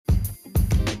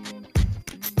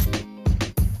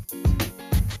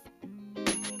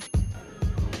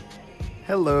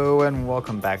Hello and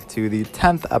welcome back to the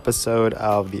 10th episode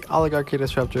of the Oligarchy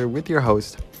Disruptor with your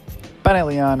host, Bennett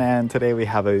Leon, and today we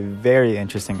have a very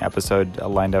interesting episode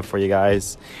lined up for you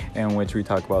guys in which we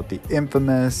talk about the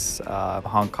infamous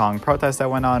Hong Kong protest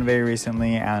that went on very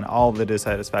recently and all the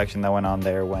dissatisfaction that went on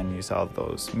there when you saw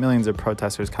those millions of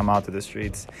protesters come out to the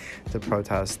streets to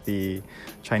protest the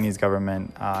Chinese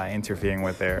government interfering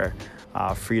with their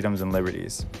freedoms and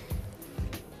liberties.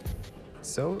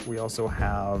 So we also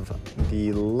have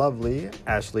the lovely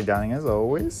Ashley Downing as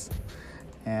always,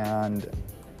 and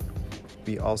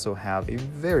we also have a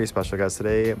very special guest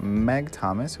today, Meg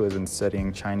Thomas, who has been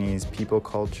studying Chinese people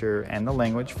culture and the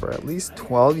language for at least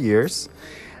 12 years,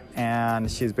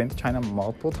 and she's been to China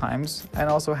multiple times and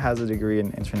also has a degree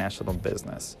in international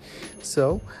business.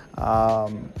 So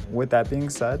with that being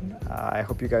said, I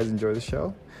hope you guys enjoy the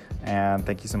show, and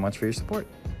thank you so much for your support.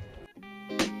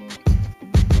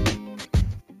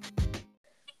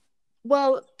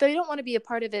 Well, they don't want to be a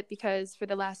part of it because for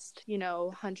the last,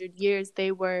 100 years,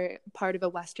 they were part of a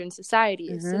Western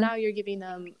society. Mm-hmm. So now you're giving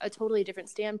them a totally different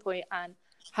standpoint on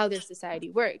how their society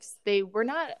works. They were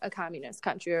not a communist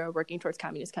country or working towards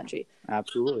communist country.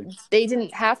 Absolutely. They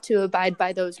didn't have to abide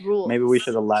by those rules. Maybe we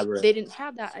should elaborate. They didn't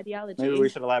have that ideology. Maybe we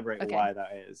should elaborate why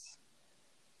that is.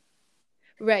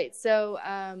 Right. So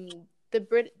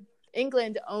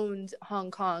England owned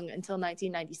Hong Kong until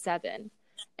 1997.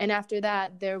 And after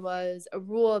that, there was a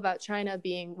rule about China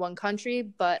being one country,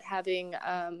 but having,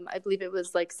 I believe it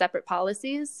was like separate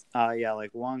policies.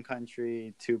 Like one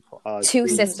country, two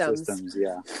systems.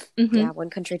 Yeah. Mm-hmm. Yeah,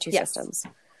 one country, two systems.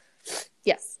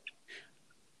 Yes.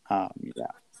 Yeah.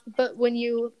 But when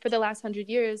you, for the last 100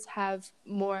 years, have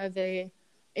more of a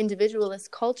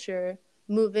individualist culture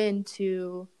move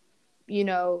into,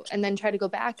 and then try to go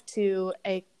back to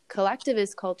a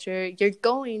collectivist culture, you're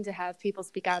going to have people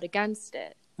speak out against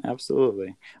it.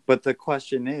 Absolutely. But the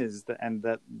question is,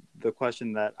 the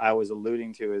question that I was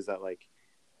alluding to is that,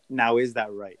 now is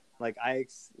that right?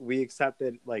 We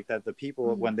accepted, that the people,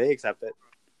 mm-hmm. when they accept it,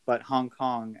 but Hong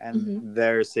Kong and mm-hmm.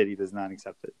 their city does not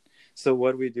accept it. So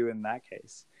what do we do in that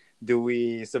case? Do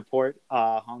we support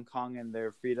Hong Kong and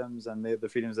their freedoms and the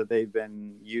freedoms that they've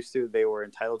been used to, they were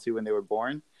entitled to when they were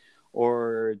born?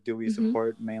 Or do we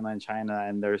support mm-hmm. mainland China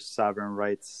and their sovereign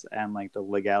rights and the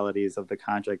legalities of the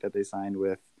contract that they signed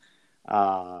with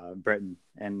Britain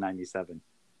in 97?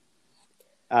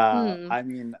 I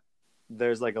mean,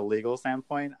 there's a legal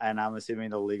standpoint, and I'm assuming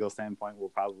the legal standpoint will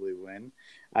probably win.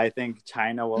 I think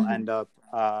China will mm-hmm. end up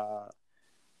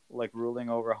ruling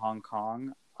over Hong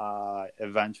Kong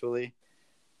eventually,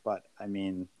 but I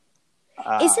mean,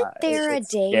 isn't there a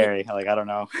day? Scary. I don't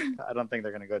know. I don't think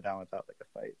they're gonna go down without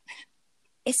a fight.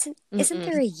 Isn't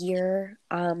there a year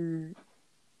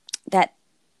that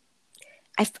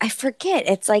I forget?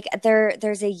 It's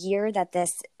there's a year that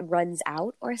this runs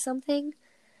out or something.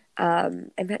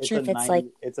 I'm not sure if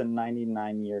it's a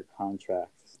 99-year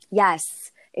contract.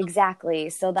 Yes,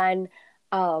 exactly. So then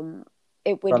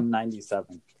it would from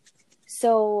 97.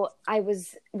 So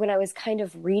when I was kind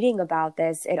of reading about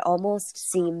this, it almost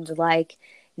seemed like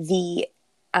the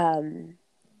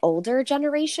older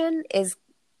generation is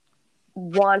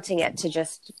wanting it to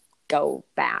just go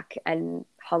back and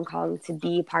Hong Kong to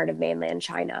be part of mainland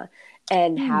China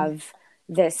and have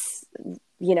this,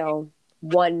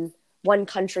 one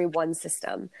country, one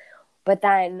system. But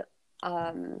then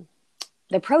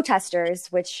the protesters,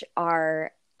 which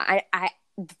are, I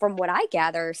from what I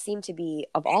gather, seem to be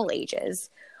of all ages,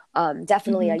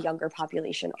 definitely mm-hmm. a younger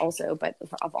population also, but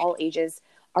of all ages,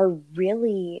 are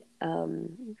really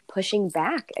pushing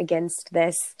back against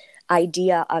this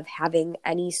idea of having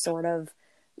any sort of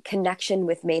connection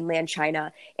with mainland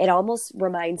China. It almost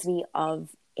reminds me of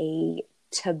a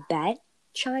Tibet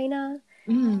China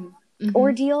mm-hmm.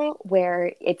 ordeal,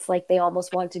 where it's they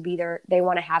almost want to they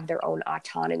want to have their own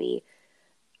autonomy.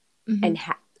 Mm-hmm. And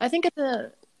I think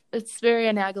it's very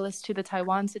analogous to the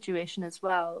Taiwan situation as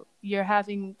well. You're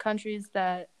having countries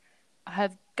that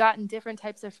have gotten different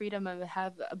types of freedom and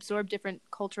have absorbed different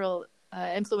cultural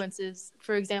influences.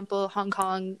 For example, Hong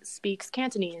Kong speaks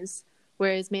Cantonese,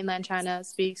 whereas mainland China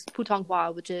speaks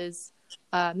Putonghua, which is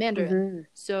Mandarin. Mm-hmm.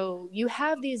 So you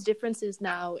have these differences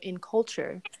now in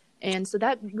culture. And so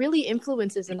that really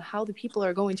influences in how the people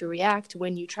are going to react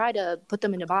when you try to put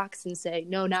them in a box and say,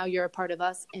 no, now you're a part of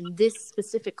us in this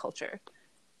specific culture.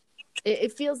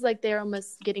 It feels like they're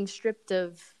almost getting stripped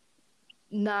of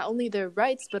not only their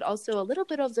rights, but also a little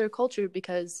bit of their culture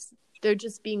because they're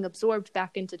just being absorbed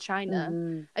back into China.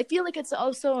 Mm-hmm. I feel like it's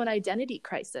also an identity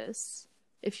crisis,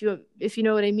 if you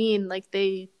know what I mean.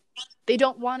 They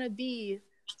don't want to be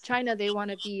China, they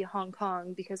want to be Hong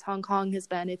Kong because Hong Kong has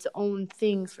been its own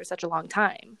thing for such a long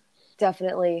time.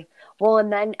 Definitely. Well,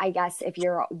 and then I guess if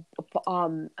you're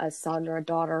a son or a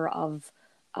daughter of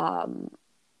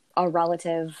a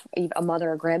relative, a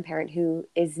mother or grandparent who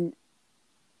is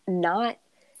not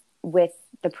with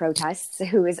the protests,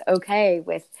 who is okay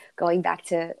with going back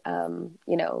to,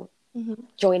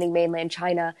 joining mainland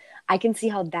China, I can see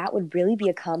how that would really be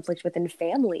a conflict within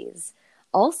families.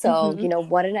 Also,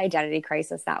 what an identity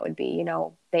crisis that would be.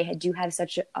 They do have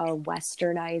such a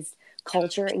westernized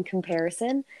culture in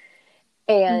comparison.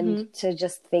 And to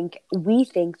just we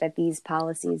think that these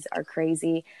policies are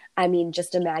crazy. I mean,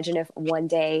 just imagine if one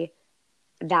day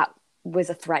that was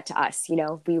a threat to us,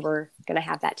 we were going to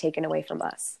have that taken away from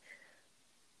us.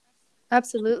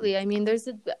 Absolutely. I mean, there's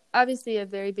obviously a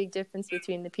very big difference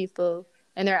between the people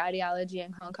and their ideology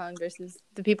in Hong Kong versus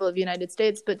the people of the United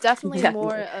States, but definitely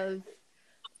more of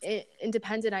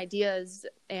independent ideas.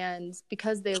 And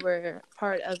because they were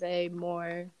part of a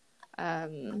more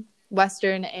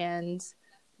Western and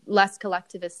less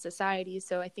collectivist society,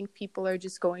 so I think people are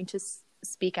just going to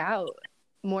speak out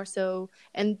more so.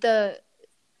 And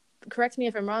correct me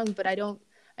if I'm wrong, but I know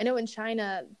in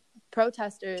China,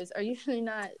 protesters are usually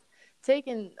not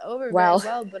taken over very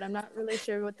well, but I'm not really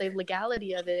sure what the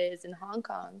legality of it is in Hong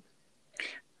Kong.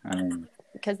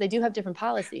 Because they do have different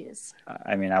policies.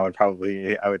 I mean, I would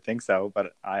think so,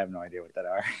 but I have no idea what that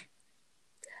are.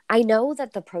 I know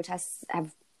that the protests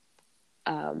have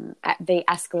they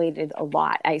escalated a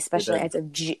lot, especially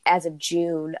as of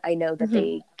June. I know that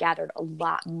they gathered a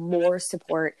lot more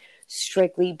support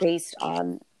strictly based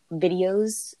on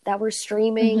videos that were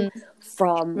streaming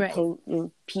from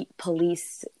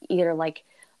police, either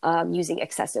using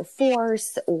excessive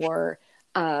force or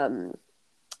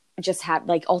just had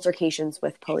altercations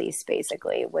with police.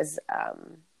 Basically, was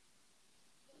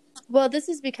well, this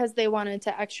is because they wanted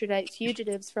to extradite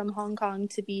fugitives from Hong Kong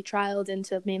to be trialed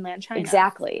into mainland China.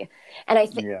 Exactly, and I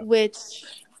think which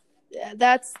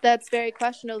that's very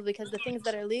questionable, because the things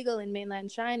that are legal in mainland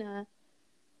China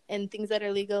and things that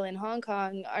are legal in Hong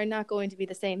Kong are not going to be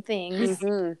the same things.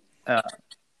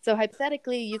 So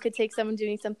hypothetically, you could take someone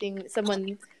doing something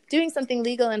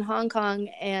legal in Hong Kong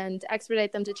and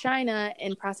extradite them to China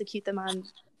and prosecute them on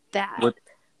that.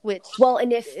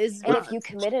 And if you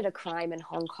committed a crime in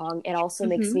Hong Kong, it also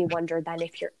makes me wonder then,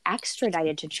 if you're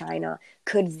extradited to China,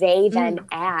 could they then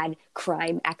add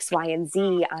crime X, Y, and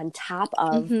Z on top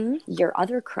of your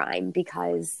other crime,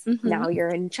 because now you're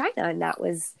in China and that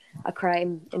was a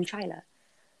crime in China.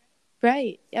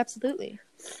 Right. Absolutely.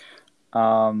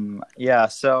 So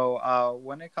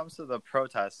when it comes to the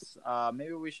protests,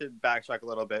 maybe we should backtrack a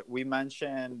little bit. We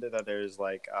mentioned that there's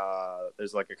a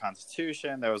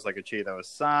constitution, there was a treaty that was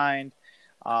signed.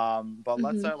 But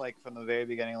let's start from the very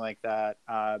beginning that.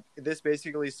 This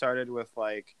basically started with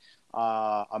a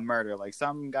murder.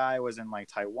 Some guy was in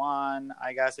Taiwan,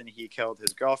 I guess, and he killed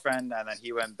his girlfriend, and then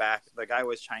he went back. The guy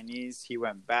was Chinese. He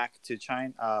went back to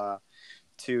China,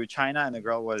 and the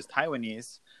girl was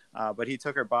Taiwanese. But he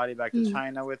took her body back to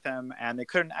China with him, and they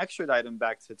couldn't extradite him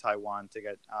back to Taiwan to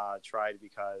get tried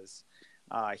because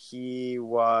there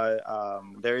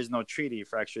is no treaty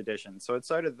for extradition. So it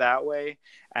started that way,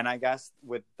 and I guess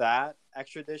with that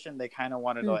extradition, they kind of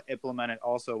wanted to implement it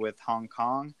also with Hong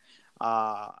Kong,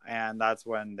 and that's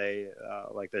when they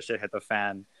the shit hit the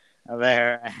fan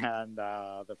there, and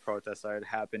the protests started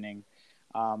happening.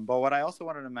 But what I also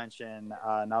wanted to mention,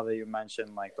 now that you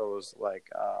mentioned those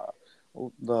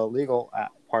the legal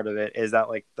part of it, is that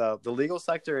the legal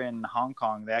sector in Hong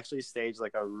Kong, they actually staged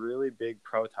a really big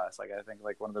protest, I think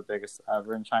one of the biggest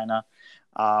ever in China,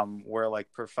 where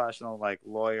professional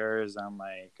lawyers and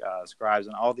scribes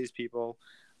and all these people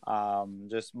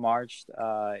just marched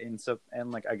in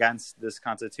against this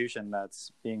constitution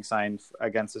that's being signed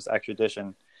against this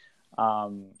extradition.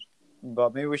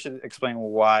 But maybe we should explain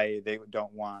why they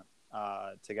don't want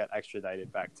to get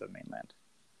extradited back to mainland.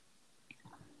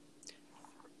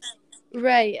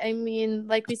 Right. I mean,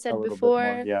 like we said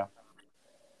before,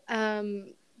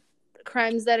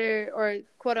 crimes that are, or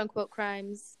quote unquote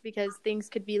crimes, because things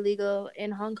could be legal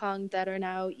in Hong Kong that are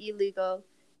now illegal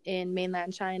in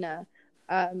mainland China.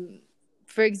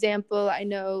 For example, I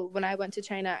know when I went to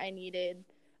China, I needed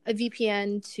a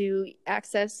VPN to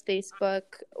access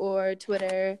Facebook or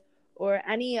Twitter or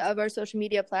any of our social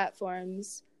media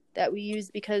platforms that we use,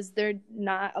 because they're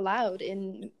not allowed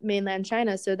in mainland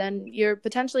China. So then you're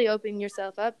potentially opening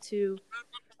yourself up to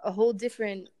a whole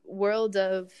different world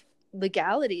of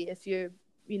legality if you're,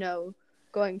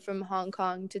 going from Hong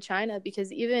Kong to China,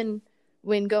 because even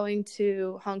when going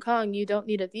to Hong Kong, you don't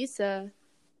need a visa,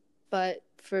 but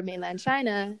for mainland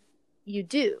China, you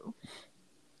do.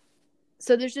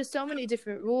 So there's just so many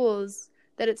different rules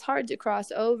that it's hard to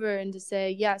cross over and to say,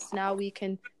 yes, now we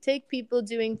can take people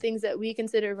doing things that we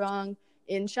consider wrong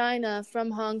in China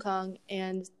from Hong Kong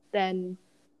and then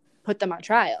put them on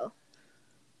trial.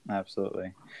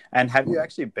 Absolutely. And have you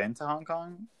actually been to Hong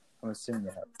Kong? I'm assuming you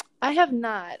have. I have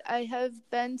not. I have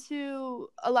been to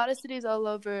a lot of cities all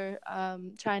over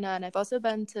China, and I've also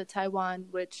been to Taiwan,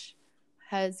 which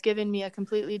has given me a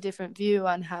completely different view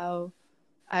on how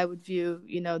I would view,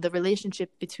 the relationship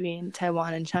between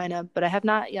Taiwan and China. But I have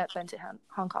not yet been to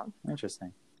Hong Kong.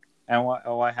 Interesting. And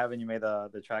why haven't you made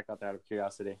the trek out there out of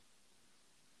curiosity?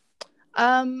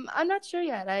 I'm not sure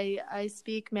yet. I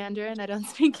speak Mandarin. I don't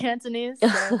speak Cantonese.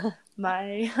 So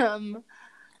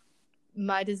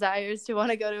my desires to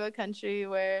want to go to a country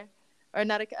or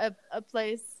not a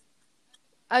place.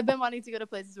 I've been wanting to go to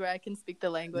places where I can speak the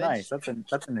language. Nice. That's an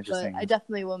interesting. But I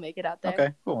definitely will make it out there.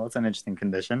 Okay, cool. That's an interesting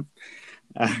condition.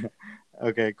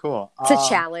 Okay, cool. It's a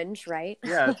challenge, right?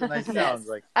 Yeah, it's a nice challenge.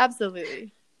 Yes,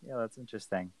 absolutely. Yeah, that's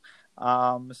interesting.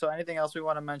 So anything else we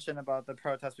want to mention about the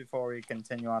protest before we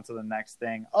continue on to the next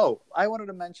thing? Oh, I wanted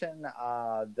to mention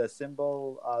the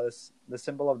symbol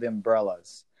of the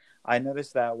umbrellas. I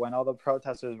noticed that when all the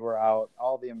protesters were out,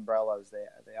 all the umbrellas,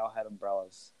 they all had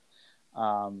umbrellas.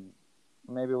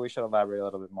 Maybe we should elaborate a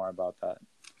little bit more about that,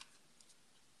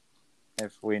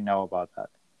 if we know about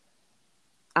that.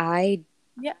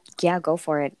 Yeah, go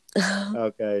for it.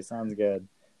 Okay, sounds good.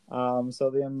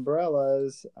 So the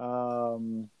umbrellas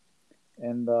in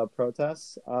the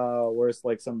protests were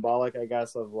like symbolic, I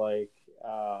guess, of like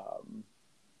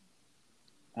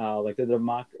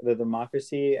the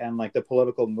democracy and like the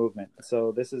political movement.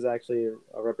 So this is actually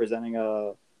representing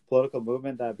a political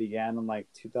movement that began in like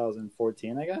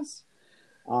 2014, I guess.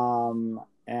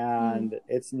 And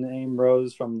its name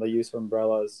rose from the use of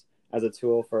umbrellas as a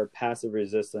tool for passive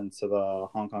resistance to the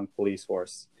Hong Kong police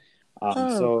force.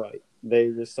 So they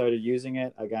just started using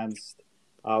it against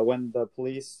when the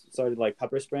police started like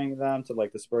pepper spraying them to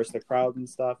like disperse the crowd and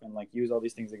stuff and like use all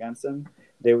these things against them.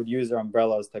 They would use their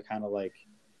umbrellas to kind of like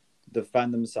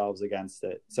defend themselves against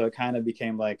it. So it kind of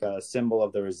became like a symbol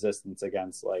of the resistance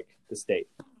against like the state.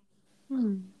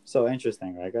 So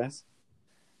interesting, right, guys?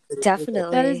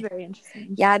 Definitely. That is very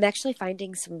interesting. Yeah, I'm actually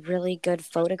finding some really good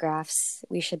photographs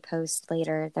we should post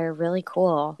later. They're really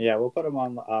cool. Yeah, we'll put them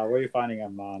on. Where are you finding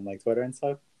them on, like Twitter and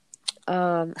stuff?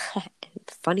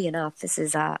 Funny enough, this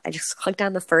is I just clicked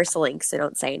on the first link, so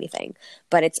don't say anything.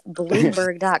 But it's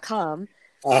Bloomberg.com.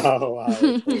 Oh wow!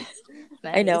 Nice.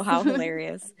 I know, how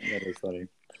hilarious. That is funny.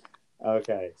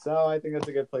 Okay, so I think that's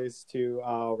a good place to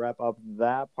wrap up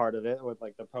that part of it with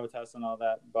like the protests and all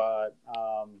that. But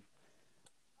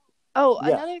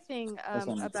another thing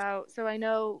about, so I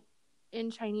know in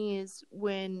Chinese,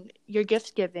 when you're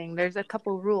gift giving, there's a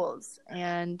couple rules,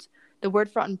 and the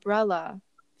word for umbrella.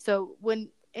 So when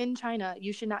in China,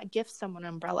 you should not gift someone an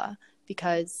umbrella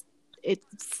because it's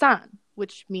san,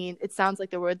 which means, it sounds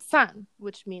like the word san,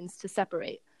 which means to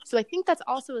separate. So I think that's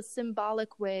also a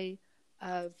symbolic way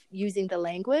of using the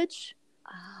language.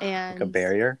 And like a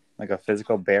barrier, like a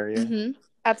physical barrier. Mm-hmm.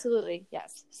 Absolutely,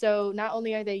 yes. So not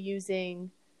only are they using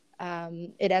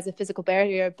it as a physical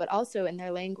barrier, but also in their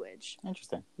language.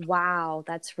 Interesting. Wow,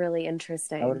 that's really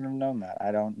interesting. I wouldn't have known that.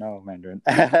 I don't know Mandarin.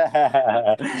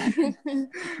 I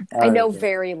know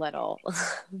very little.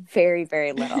 Very,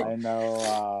 very little. I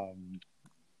know.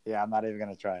 Yeah, I'm not even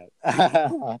going to try it.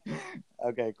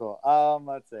 Okay, cool.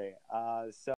 Let's see.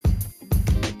 So.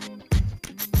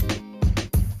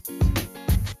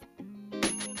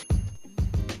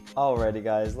 Alrighty,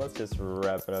 guys, let's just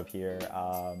wrap it up here.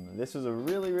 This was a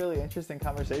really, really interesting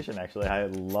conversation, actually. I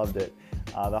loved it.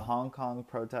 The Hong Kong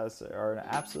protests are an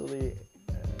absolutely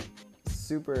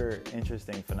super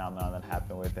interesting phenomenon that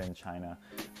happened within China.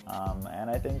 And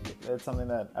I think it's something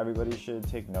that everybody should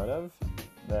take note of,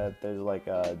 that there's like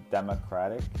a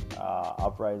democratic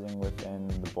uprising within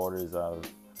the borders of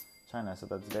China. So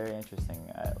that's very interesting,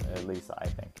 at least I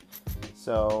think.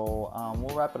 So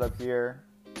we'll wrap it up here.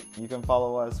 You can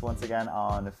follow us once again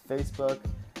on Facebook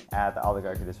at the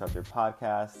Oligarchy Disruptor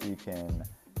Podcast. You can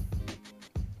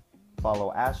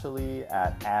follow Ashley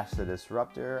at Ash the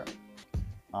Disruptor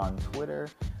on Twitter.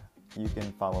 You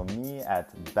can follow me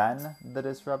at Ben the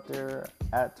Disruptor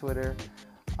at Twitter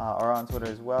or on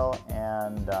Twitter as well.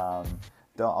 And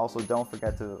don't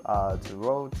forget to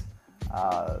vote.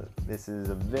 This is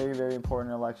a very, very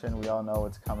important election. We all know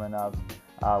what's coming up.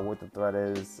 What the threat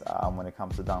is when it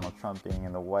comes to Donald Trump being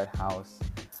in the White House.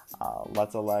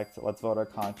 Let's vote our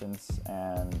conscience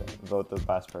and vote the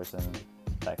best person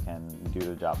that can do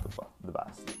the job the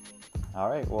best. All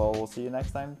right, well, we'll see you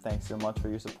next time. Thanks so much for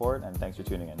your support, and thanks for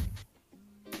tuning in.